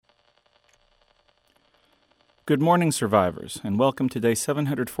Good morning, survivors, and welcome to day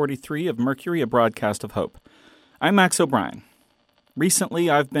 743 of Mercury, a broadcast of hope. I'm Max O'Brien. Recently,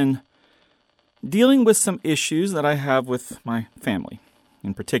 I've been dealing with some issues that I have with my family,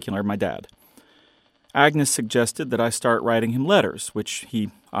 in particular, my dad. Agnes suggested that I start writing him letters, which he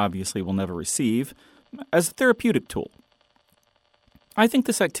obviously will never receive, as a therapeutic tool. I think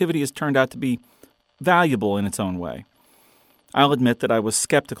this activity has turned out to be valuable in its own way. I'll admit that I was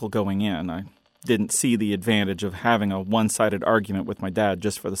skeptical going in. I didn't see the advantage of having a one-sided argument with my dad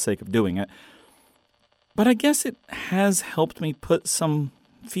just for the sake of doing it. But I guess it has helped me put some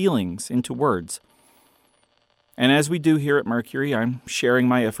feelings into words. And as we do here at Mercury, I'm sharing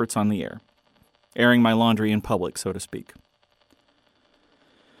my efforts on the air, airing my laundry in public, so to speak.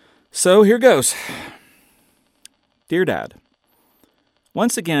 So here goes. Dear Dad,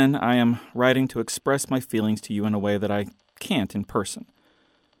 once again, I am writing to express my feelings to you in a way that I can't in person.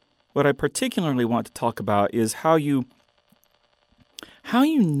 What I particularly want to talk about is how you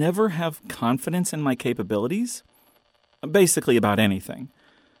never have confidence in my capabilities, basically about anything.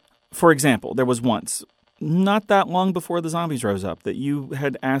 For example, there was once, not that long before the zombies rose up, that you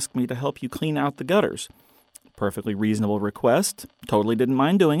had asked me to help you clean out the gutters. Perfectly reasonable request, totally didn't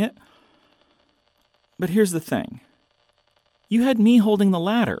mind doing it. But here's the thing. You had me holding the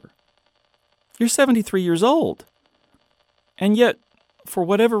ladder. You're 73 years old. And yet, for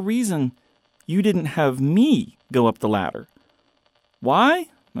whatever reason, you didn't have me go up the ladder. Why?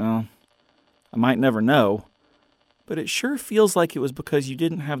 Well, I might never know, but it sure feels like it was because you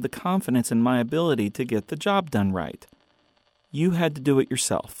didn't have the confidence in my ability to get the job done right. You had to do it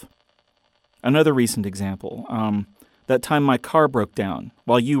yourself. Another recent example, that time my car broke down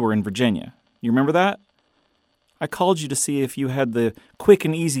while you were in Virginia. You remember that? I called you to see if you had the quick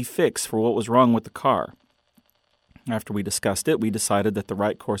and easy fix for what was wrong with the car. After we discussed it, we decided that the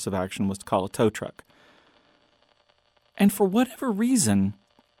right course of action was to call a tow truck. And for whatever reason,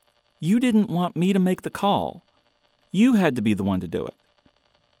 you didn't want me to make the call. You had to be the one to do it.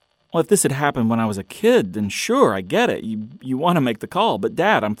 Well, if this had happened when I was a kid, then sure, I get it. You want to make the call. But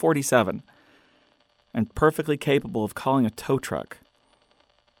Dad, I'm 47 and perfectly capable of calling a tow truck.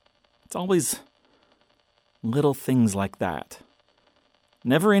 It's always little things like that.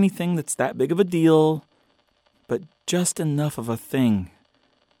 Never anything that's that big of a deal, but just enough of a thing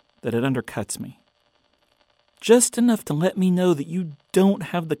that it undercuts me. Just enough to let me know that you don't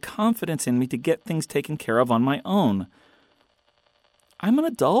have the confidence in me to get things taken care of on my own. I'm an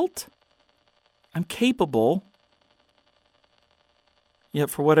adult. I'm capable. Yet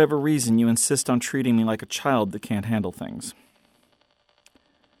for whatever reason, you insist on treating me like a child that can't handle things.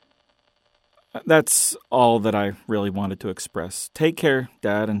 That's all that I really wanted to express. Take care,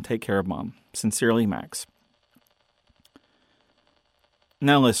 Dad, and take care of Mom. Sincerely, Max.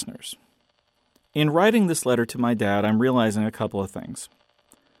 Now, listeners, in writing this letter to my dad, I'm realizing a couple of things.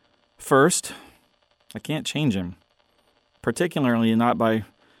 First, I can't change him, particularly not by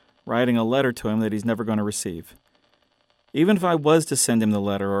writing a letter to him that he's never going to receive. Even if I was to send him the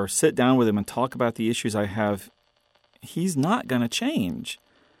letter or sit down with him and talk about the issues I have, he's not going to change.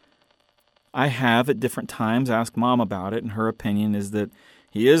 I have at different times asked Mom about it, and her opinion is that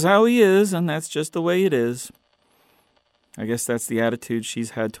he is how he is, and that's just the way it is. I guess that's the attitude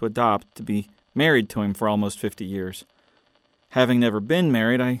she's had to adopt to be married to him for almost 50 years. Having never been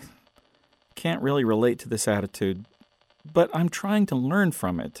married, I can't really relate to this attitude, but I'm trying to learn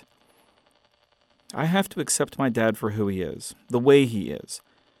from it. I have to accept my dad for who he is, the way he is,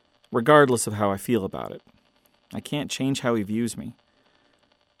 regardless of how I feel about it. I can't change how he views me.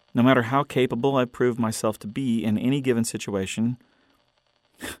 No matter how capable I prove myself to be in any given situation,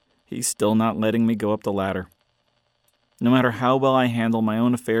 he's still not letting me go up the ladder. No matter how well I handle my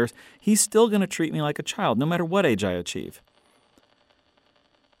own affairs, he's still going to treat me like a child, no matter what age I achieve.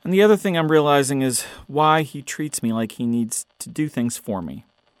 And the other thing I'm realizing is why he treats me like he needs to do things for me.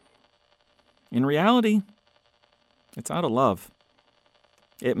 In reality, it's out of love.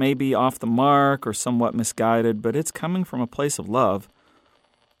 It may be off the mark or somewhat misguided, but it's coming from a place of love.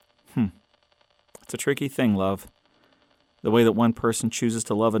 It's a tricky thing, love. The way that one person chooses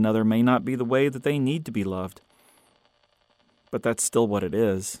to love another may not be the way that they need to be loved. But that's still what it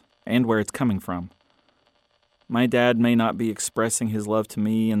is, and where it's coming from. My dad may not be expressing his love to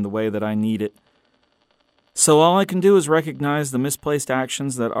me in the way that I need it. So all I can do is recognize the misplaced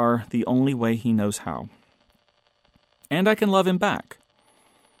actions that are the only way he knows how. And I can love him back.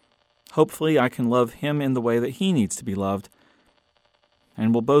 Hopefully I can love him in the way that he needs to be loved,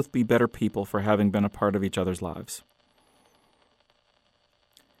 and we'll both be better people for having been a part of each other's lives.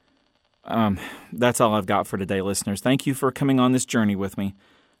 That's all I've got for today, listeners. Thank you for coming on this journey with me.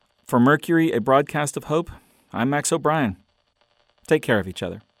 For Mercury, a broadcast of hope, I'm Max O'Brien. Take care of each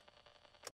other.